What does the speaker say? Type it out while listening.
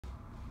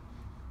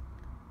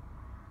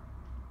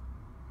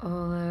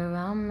All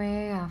around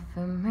me are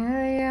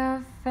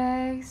familiar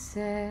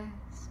faces,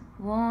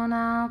 worn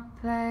out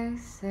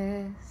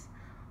places,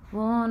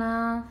 worn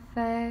out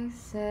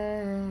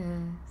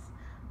faces,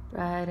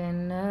 bright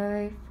and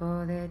early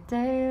for their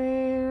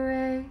daily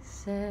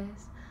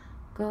races,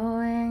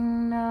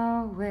 going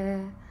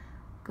nowhere,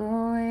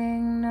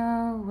 going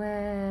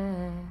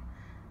nowhere.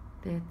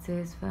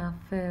 Bitters while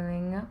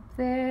filling up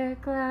their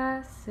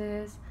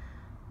glasses,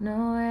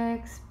 no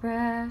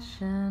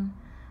expression,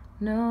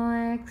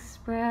 no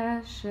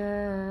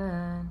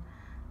expression.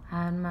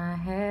 Hide my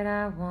head,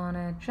 I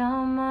wanna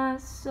drown my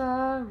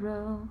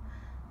sorrow.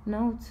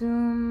 No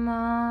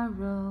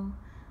tomorrow,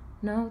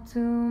 no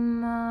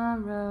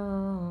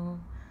tomorrow.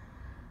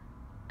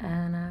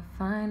 And I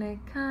find it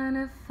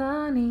kinda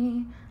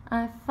funny,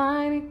 I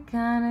find it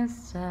kinda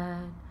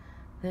sad.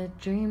 The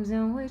dreams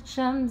in which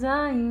I'm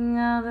dying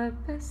are the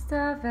best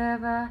I've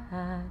ever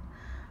had.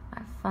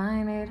 I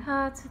find it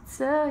hard to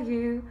tell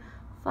you,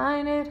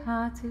 find it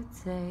hard to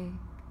take.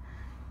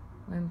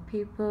 When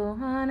people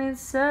run in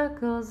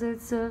circles,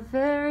 it's a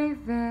very,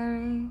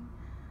 very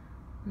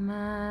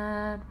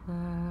mad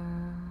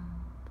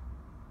world.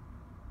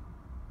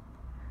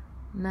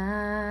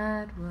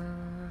 Mad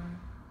world.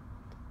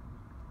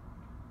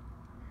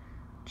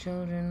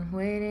 Children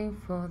waiting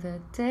for the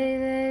day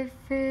they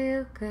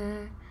feel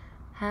good.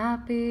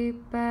 Happy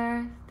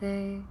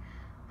birthday,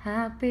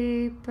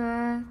 happy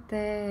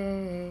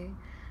birthday.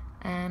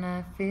 And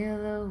I feel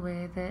the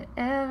way that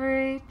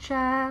every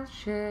child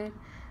should.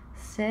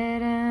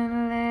 Sit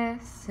and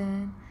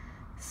listen,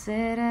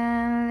 sit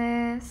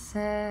and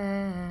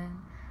listen.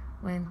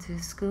 Went to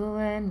school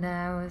and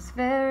I was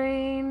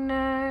very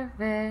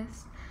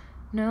nervous.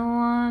 No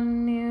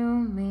one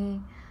knew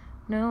me,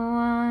 no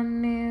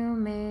one knew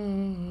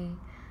me.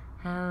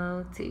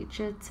 Hello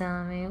teacher,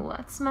 tell me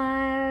what's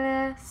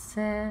my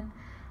lesson.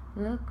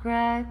 Look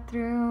right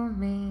through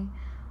me,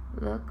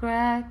 look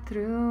right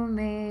through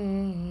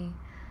me.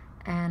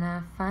 And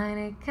I find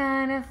it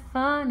kinda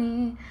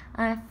funny,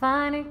 I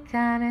find it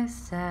kinda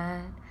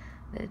sad.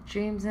 The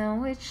dreams in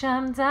which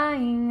I'm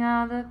dying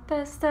are the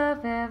best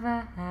I've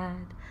ever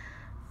had.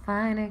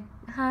 Find it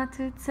hard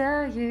to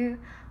tell you,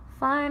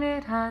 find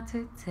it hard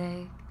to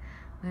take.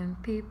 When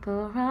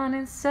people run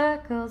in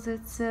circles,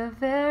 it's a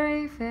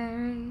very,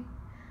 very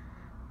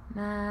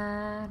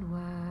mad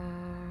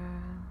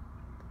world.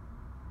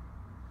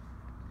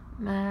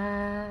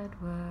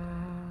 Mad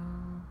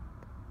world.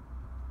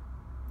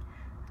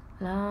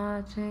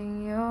 Large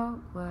in your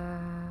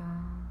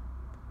world.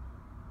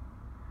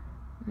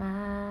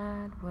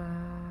 Mad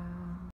world.